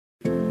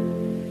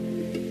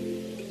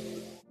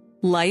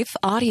Life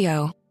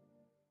Audio.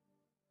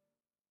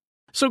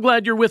 So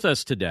glad you're with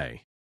us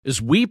today. As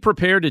we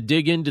prepare to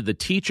dig into the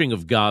teaching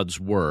of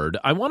God's Word,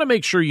 I want to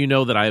make sure you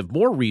know that I have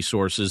more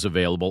resources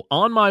available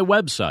on my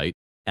website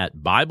at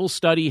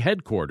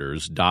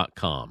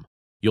BibleStudyHeadquarters.com.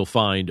 You'll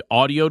find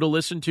audio to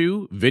listen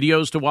to,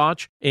 videos to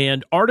watch,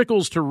 and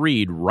articles to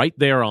read right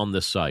there on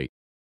the site.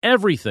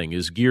 Everything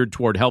is geared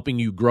toward helping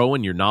you grow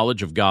in your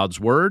knowledge of God's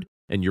Word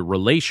and your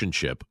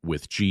relationship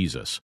with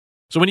Jesus.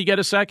 So when you get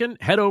a second,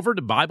 head over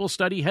to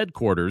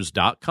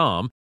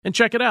BibleStudyHeadquarters.com and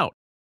check it out.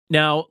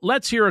 Now,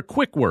 let's hear a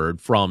quick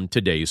word from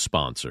today's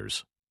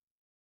sponsors.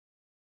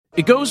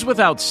 It goes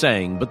without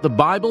saying, but the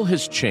Bible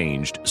has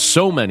changed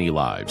so many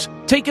lives.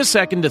 Take a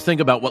second to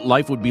think about what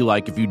life would be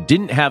like if you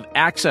didn't have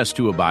access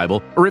to a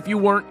Bible or if you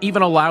weren't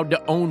even allowed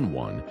to own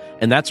one.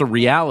 And that's a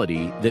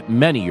reality that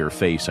many are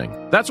facing.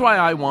 That's why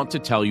I want to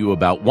tell you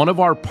about one of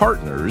our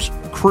partners,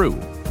 Cru.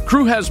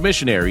 Cru has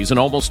missionaries in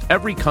almost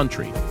every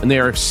country, and they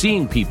are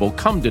seeing people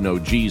come to know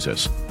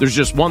Jesus. There's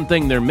just one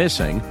thing they're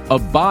missing: a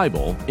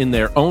Bible in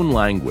their own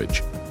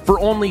language.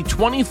 For only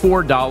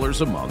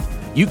 $24 a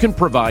month, you can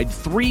provide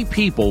 3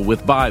 people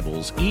with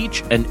Bibles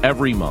each and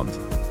every month.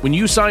 When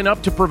you sign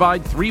up to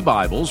provide 3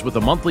 Bibles with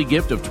a monthly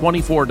gift of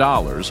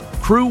 $24,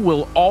 Cru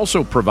will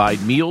also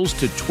provide meals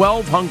to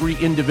 12 hungry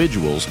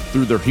individuals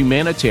through their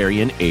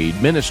humanitarian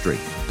aid ministry.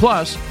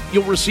 Plus,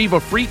 you'll receive a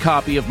free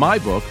copy of my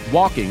book,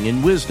 Walking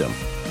in Wisdom.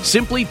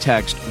 Simply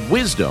text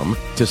WISDOM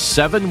to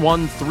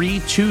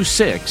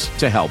 71326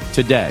 to help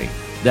today.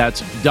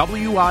 That's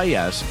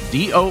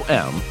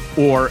WISDOM,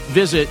 or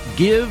visit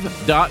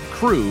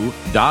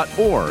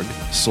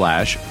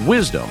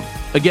give.cru.org/wisdom.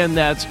 Again,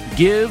 that's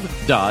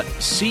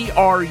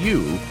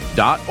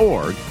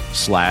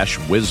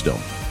give.cru.org/wisdom.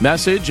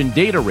 Message and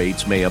data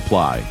rates may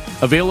apply.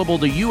 Available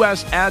to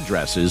U.S.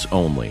 addresses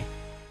only.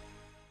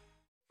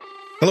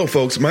 Hello,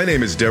 folks. My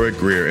name is Derek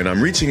Greer, and I'm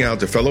reaching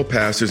out to fellow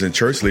pastors and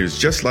church leaders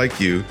just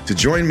like you to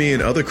join me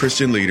and other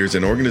Christian leaders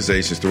and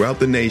organizations throughout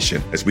the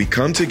nation as we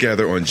come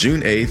together on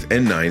June 8th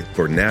and 9th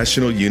for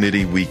National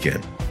Unity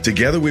Weekend.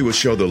 Together, we will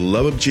show the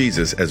love of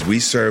Jesus as we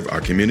serve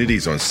our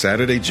communities on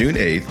Saturday, June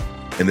 8th,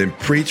 and then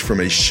preach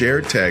from a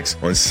shared text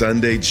on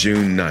Sunday,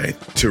 June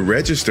 9th. To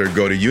register,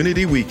 go to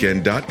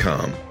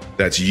unityweekend.com.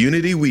 That's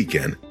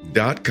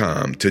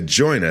unityweekend.com to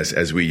join us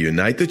as we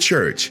unite the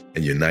church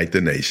and unite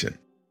the nation.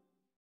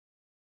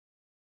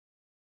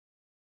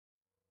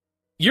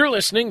 You're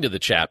listening to the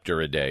Chapter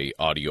a Day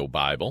audio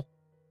Bible.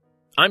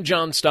 I'm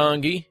John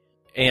Stange,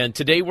 and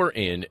today we're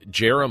in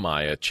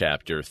Jeremiah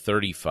chapter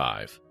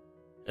 35,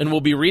 and we'll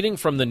be reading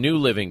from the New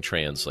Living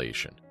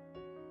Translation.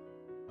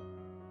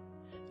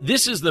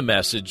 This is the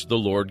message the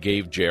Lord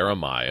gave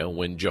Jeremiah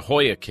when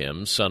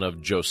Jehoiakim, son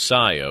of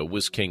Josiah,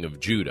 was king of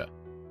Judah.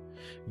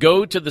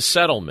 Go to the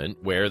settlement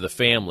where the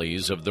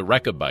families of the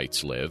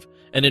Rechabites live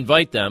and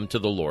invite them to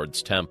the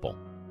Lord's temple.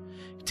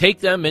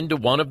 Take them into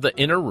one of the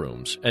inner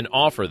rooms and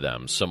offer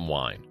them some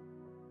wine.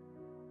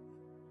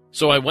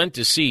 So I went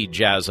to see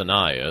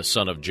Jazaniah,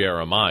 son of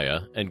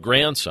Jeremiah, and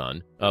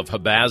grandson of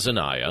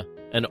Habazaniah,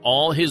 and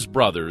all his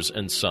brothers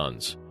and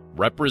sons,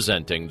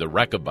 representing the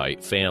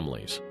Rechabite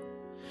families.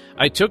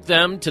 I took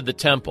them to the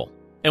temple,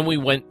 and we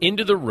went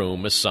into the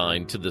room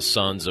assigned to the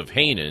sons of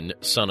Hanan,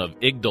 son of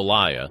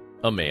Igdaliah,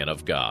 a man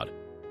of God.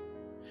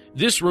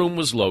 This room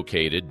was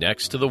located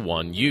next to the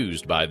one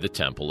used by the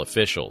temple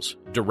officials,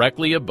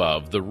 directly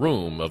above the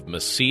room of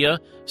Messiah,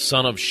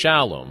 son of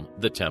Shallum,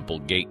 the temple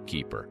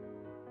gatekeeper.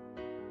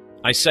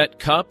 I set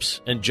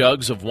cups and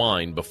jugs of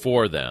wine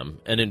before them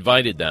and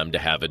invited them to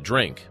have a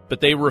drink,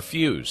 but they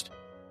refused.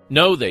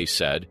 No, they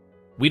said,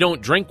 we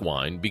don't drink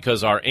wine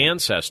because our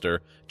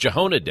ancestor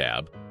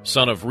Jehonadab,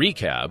 son of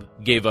Rechab,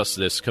 gave us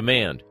this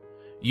command: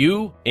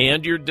 you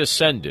and your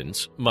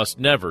descendants must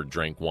never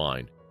drink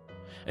wine.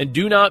 And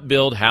do not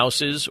build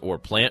houses or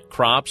plant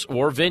crops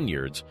or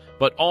vineyards,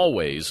 but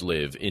always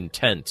live in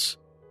tents.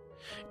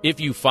 If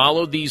you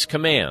follow these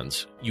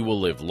commands, you will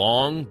live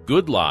long,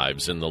 good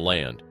lives in the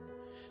land.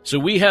 So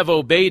we have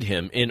obeyed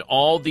him in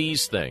all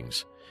these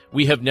things.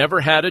 We have never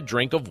had a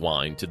drink of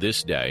wine to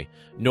this day,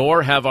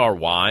 nor have our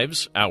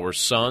wives, our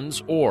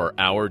sons, or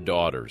our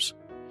daughters.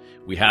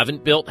 We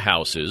haven't built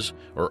houses,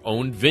 or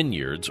owned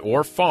vineyards,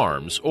 or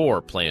farms, or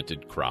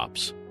planted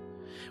crops.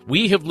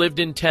 We have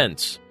lived in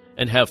tents,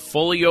 and have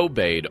fully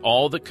obeyed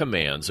all the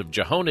commands of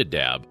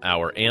Jehonadab,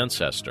 our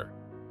ancestor.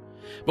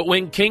 But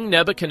when King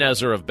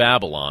Nebuchadnezzar of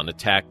Babylon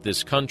attacked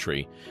this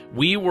country,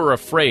 we were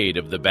afraid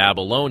of the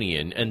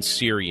Babylonian and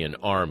Syrian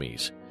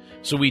armies.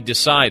 So we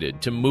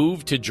decided to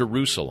move to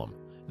Jerusalem.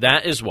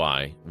 That is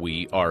why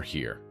we are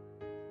here.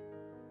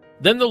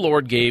 Then the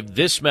Lord gave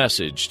this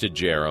message to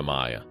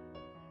Jeremiah.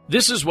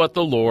 This is what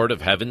the Lord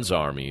of heaven's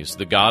armies,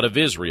 the God of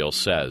Israel,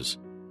 says.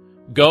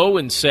 Go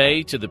and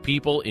say to the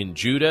people in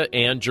Judah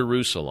and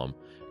Jerusalem,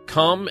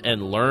 come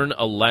and learn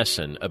a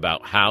lesson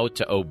about how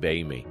to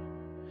obey me.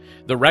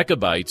 The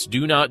Rechabites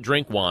do not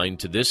drink wine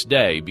to this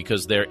day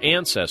because their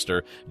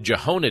ancestor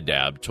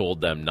Jehonadab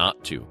told them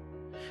not to.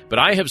 But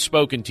I have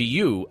spoken to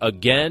you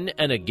again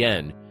and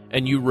again,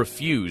 and you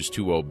refuse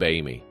to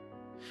obey me.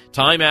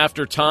 Time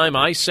after time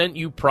I sent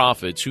you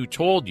prophets who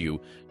told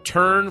you,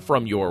 turn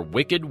from your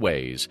wicked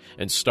ways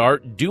and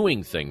start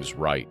doing things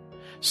right.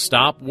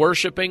 Stop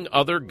worshiping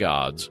other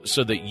gods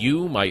so that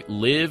you might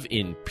live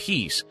in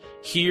peace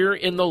here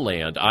in the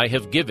land I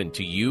have given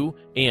to you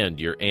and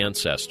your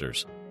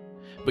ancestors.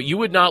 But you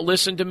would not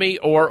listen to me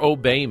or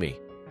obey me.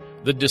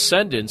 The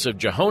descendants of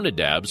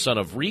Jehonadab, son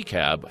of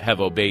Rechab,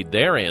 have obeyed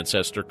their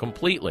ancestor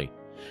completely,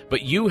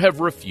 but you have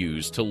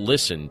refused to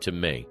listen to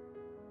me.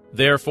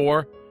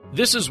 Therefore,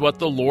 this is what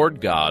the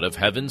Lord God of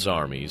heaven's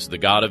armies, the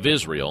God of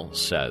Israel,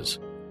 says.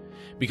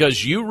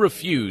 Because you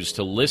refuse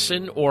to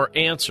listen or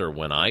answer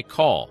when I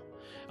call,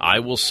 I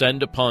will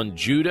send upon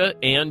Judah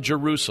and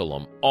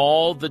Jerusalem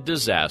all the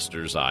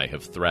disasters I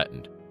have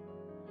threatened.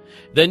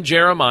 Then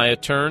Jeremiah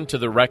turned to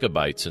the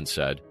Rechabites and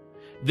said,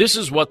 This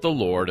is what the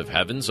Lord of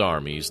heaven's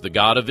armies, the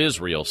God of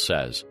Israel,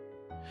 says.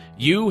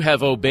 You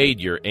have obeyed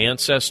your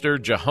ancestor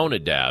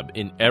Jehonadab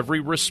in every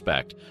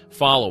respect,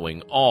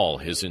 following all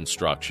his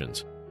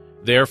instructions.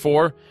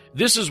 Therefore,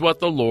 this is what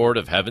the Lord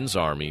of heaven's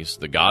armies,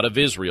 the God of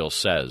Israel,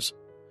 says.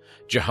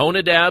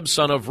 Jehonadab,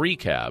 son of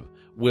Rechab,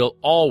 will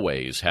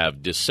always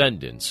have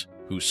descendants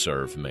who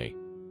serve me.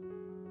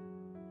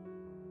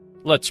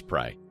 Let's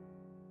pray.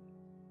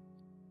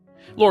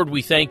 Lord,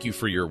 we thank you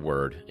for your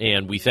word,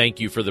 and we thank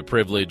you for the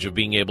privilege of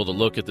being able to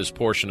look at this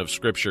portion of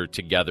Scripture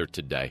together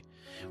today.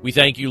 We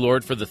thank you,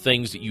 Lord, for the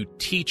things that you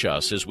teach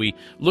us as we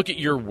look at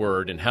your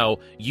word and how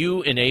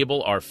you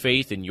enable our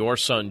faith in your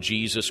Son,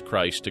 Jesus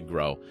Christ, to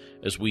grow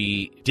as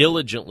we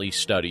diligently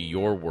study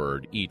your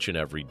word each and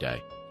every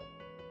day.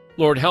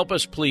 Lord, help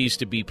us, please,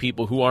 to be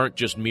people who aren't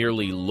just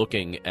merely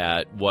looking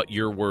at what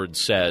your word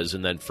says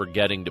and then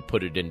forgetting to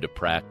put it into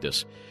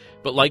practice.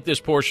 But like this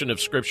portion of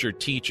Scripture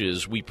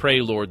teaches, we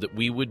pray, Lord, that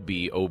we would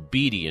be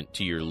obedient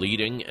to your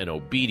leading and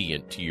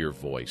obedient to your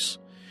voice.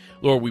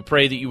 Lord, we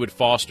pray that you would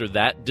foster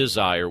that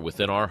desire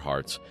within our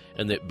hearts,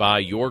 and that by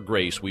your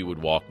grace we would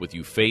walk with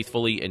you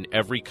faithfully in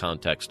every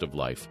context of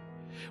life.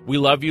 We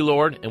love you,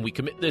 Lord, and we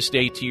commit this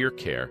day to your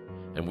care,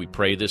 and we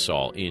pray this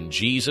all in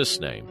Jesus'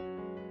 name.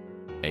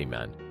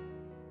 Amen.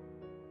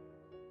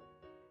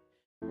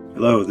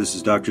 Hello, this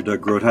is Dr.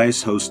 Doug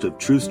Groothuis, host of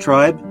Truth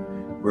Tribe,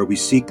 where we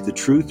seek the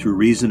truth through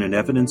reason and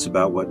evidence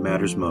about what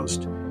matters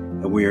most.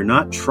 And we are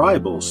not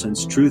tribal,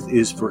 since truth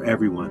is for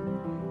everyone.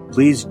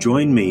 Please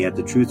join me at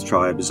the Truth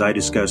Tribe as I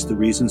discuss the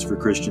reasons for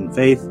Christian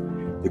faith,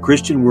 the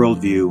Christian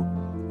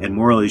worldview, and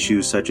moral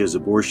issues such as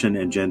abortion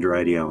and gender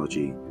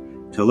ideology.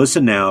 To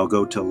listen now,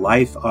 go to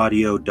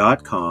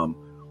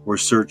lifeaudio.com or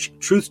search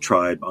Truth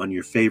Tribe on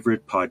your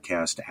favorite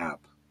podcast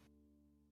app.